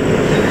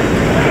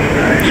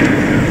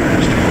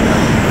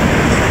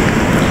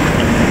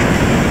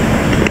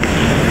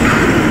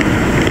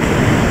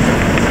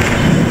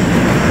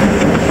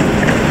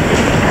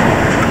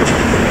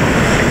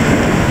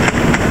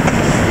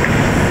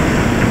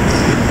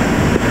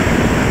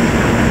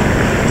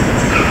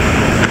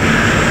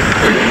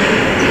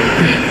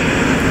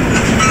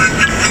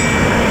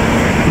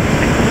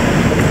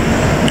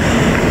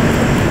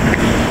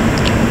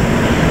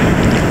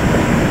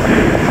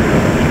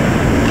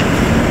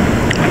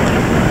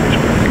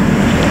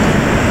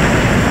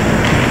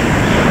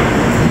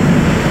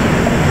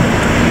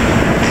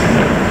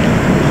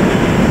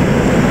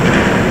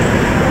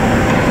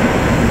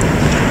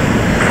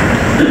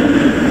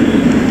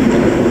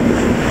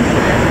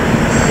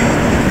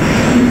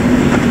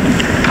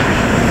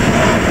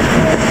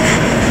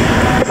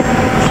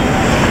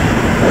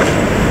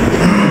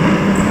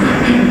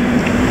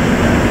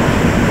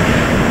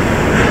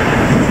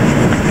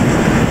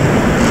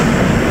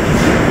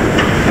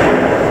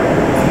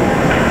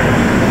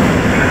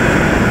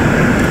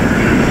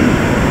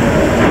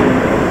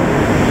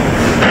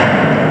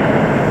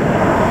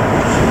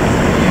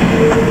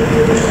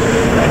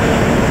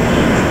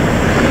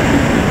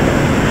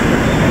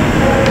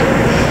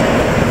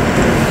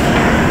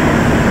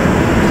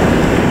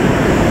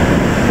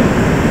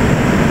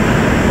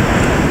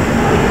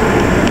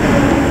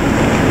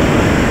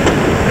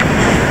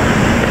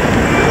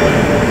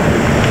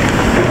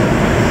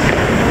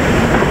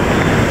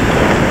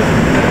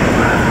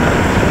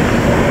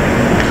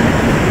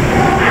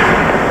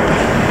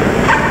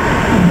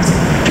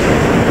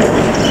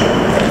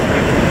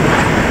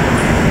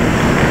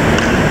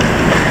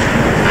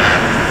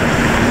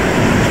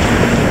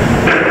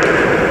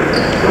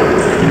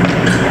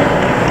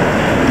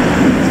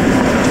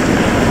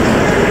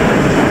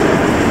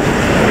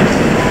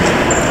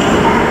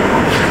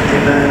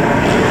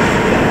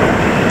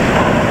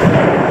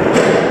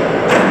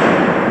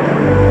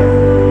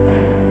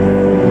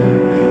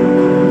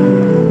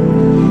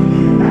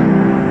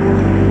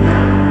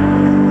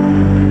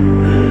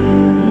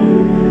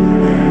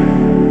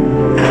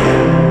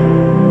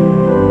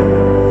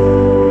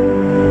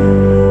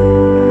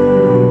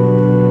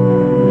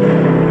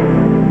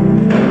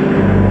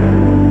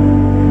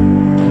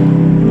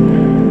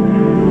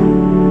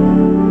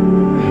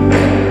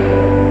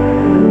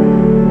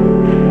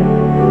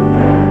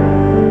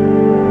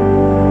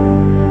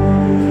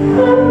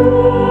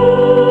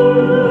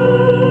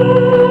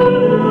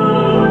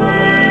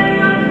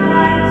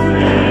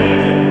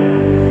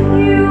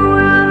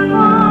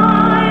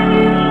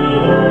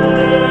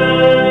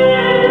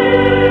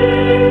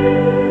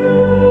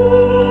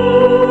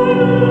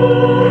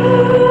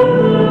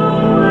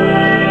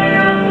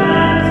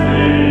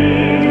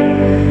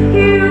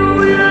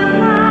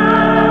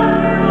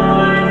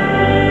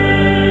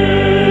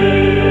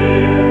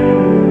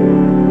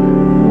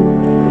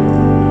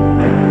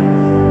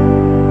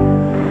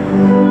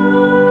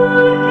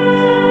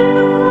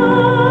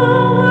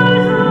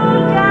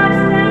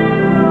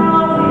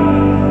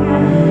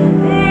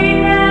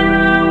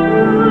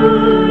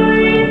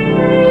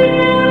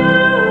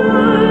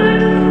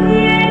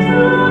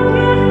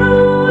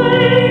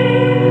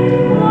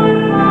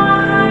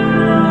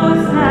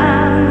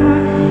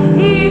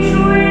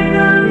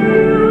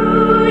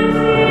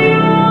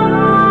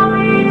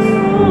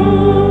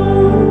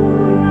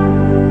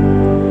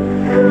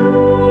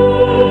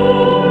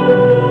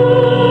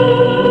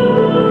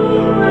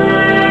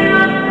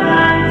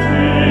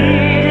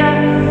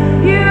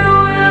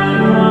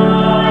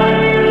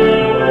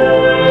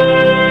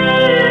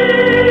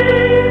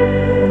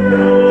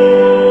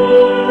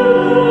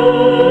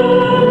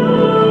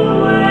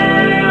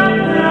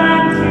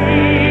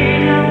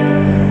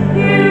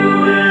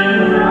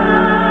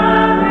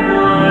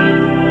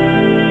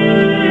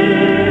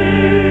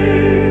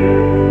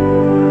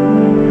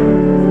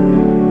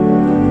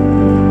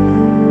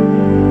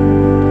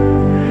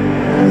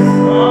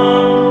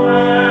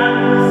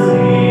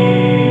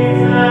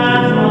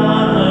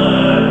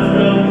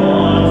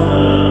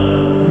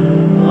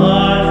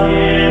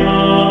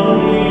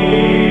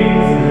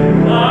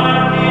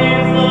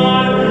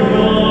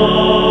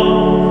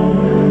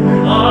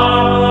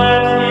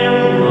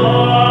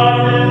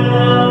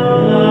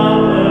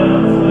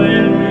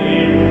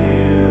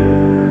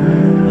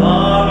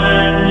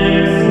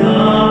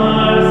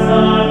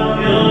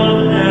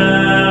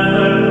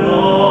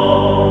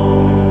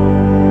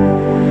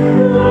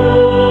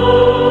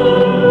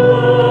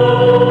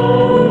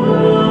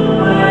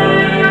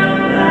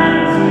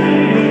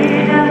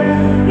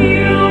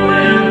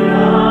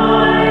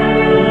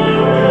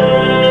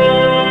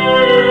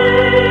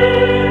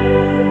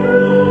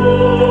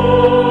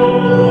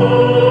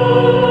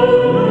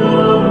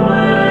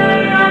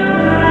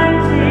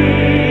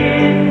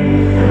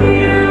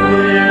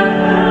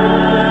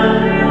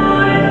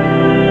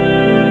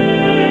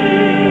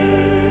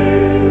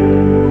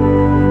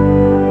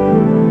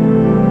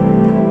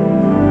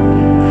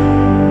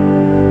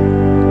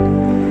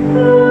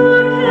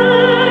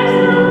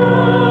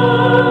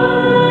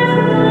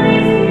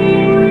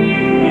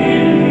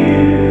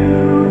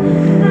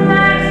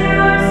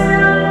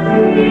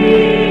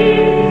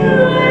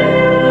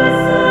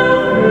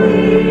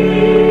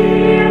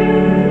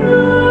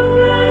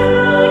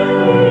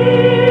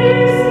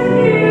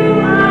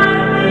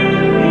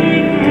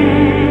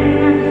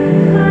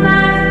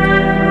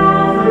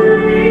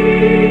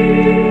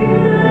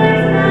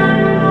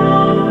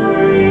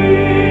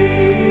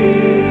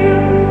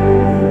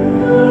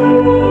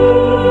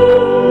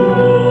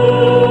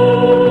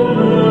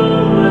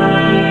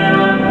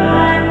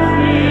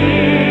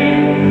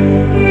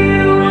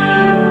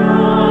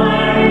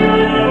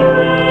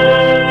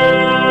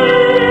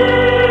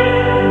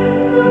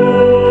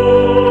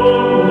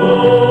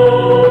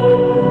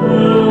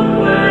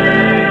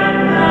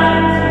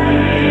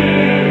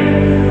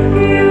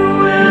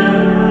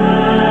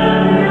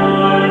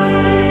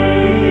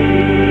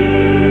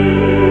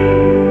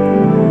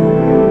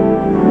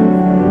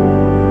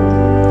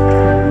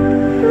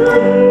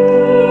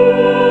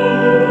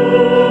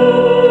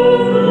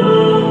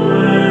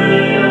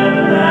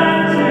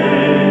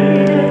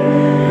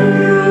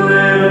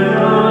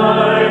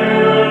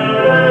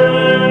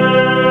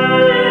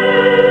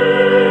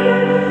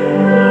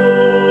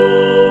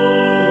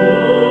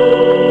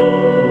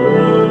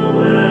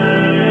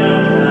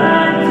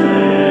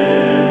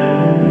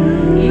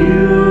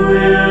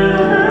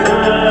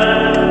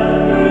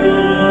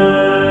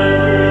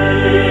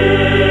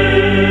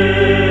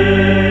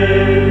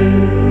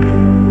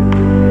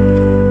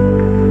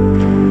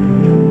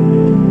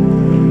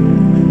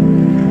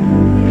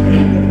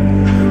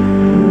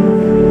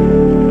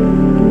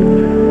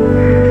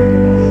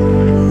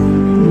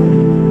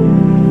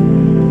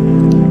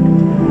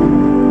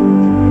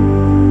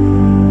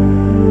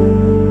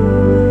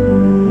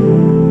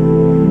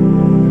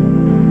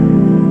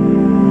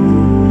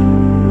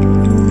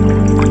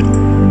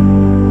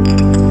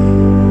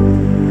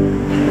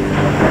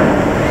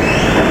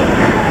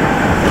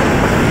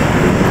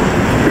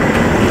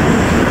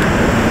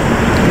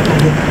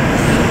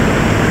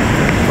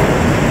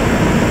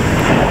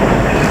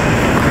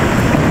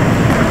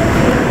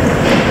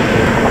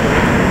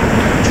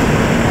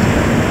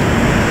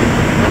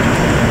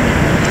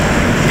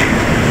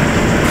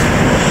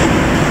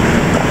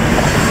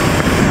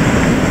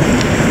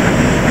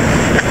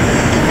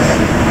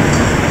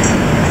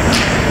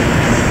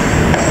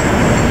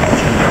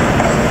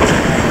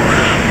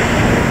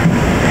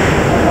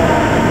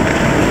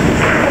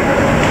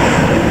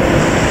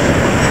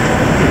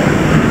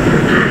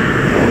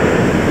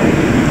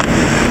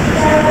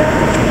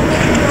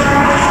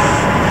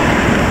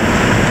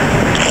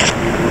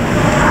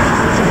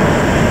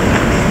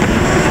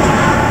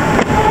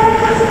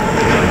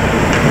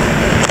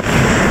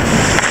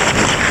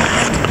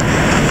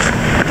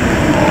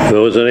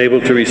 Those unable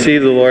to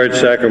receive the Lord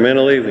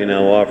sacramentally, we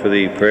now offer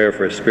the prayer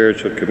for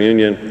spiritual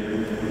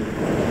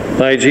communion.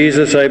 My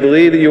Jesus, I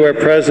believe that you are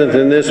present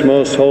in this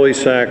most holy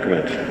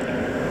sacrament.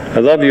 I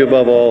love you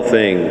above all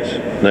things,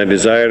 and I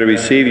desire to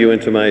receive you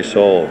into my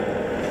soul.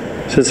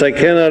 Since I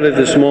cannot at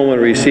this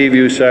moment receive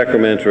you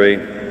sacramentally,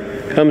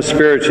 come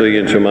spiritually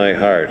into my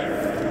heart.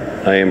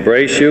 I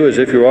embrace you as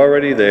if you're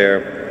already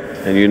there,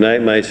 and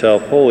unite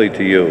myself wholly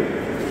to you.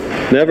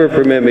 Never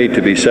permit me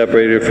to be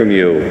separated from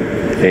you.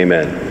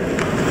 Amen.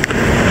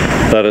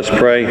 Let us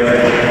pray.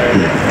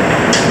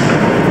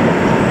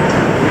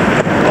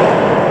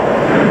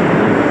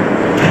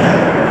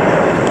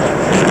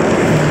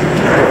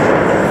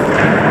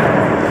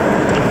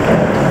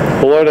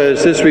 Lord,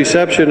 as this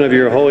reception of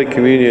your Holy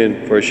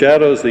Communion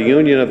foreshadows the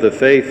union of the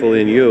faithful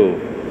in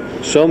you,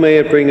 so may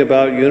it bring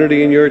about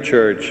unity in your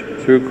church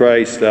through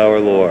Christ our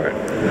Lord.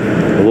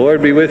 The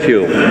Lord be with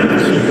you.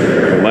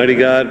 Almighty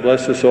God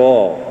bless us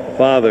all, the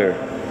Father,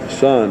 the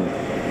Son,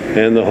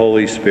 and the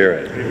Holy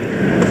Spirit.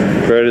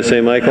 Prayer to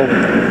St. Michael.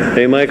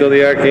 St. Michael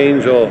the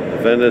Archangel,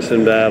 defend us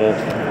in battle.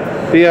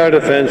 Be our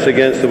defense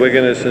against the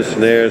wickedness and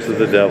snares of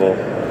the devil.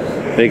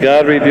 May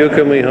God rebuke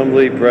him, we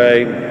humbly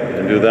pray.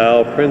 And do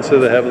thou, Prince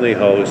of the heavenly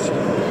host,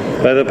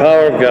 by the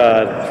power of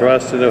God,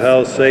 thrust into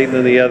hell Satan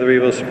and the other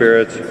evil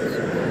spirits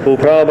who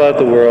prowl about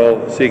the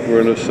world, seeking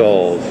ruin of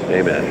souls.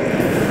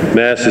 Amen.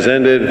 Mass is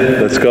ended.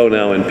 Let's go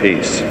now in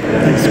peace.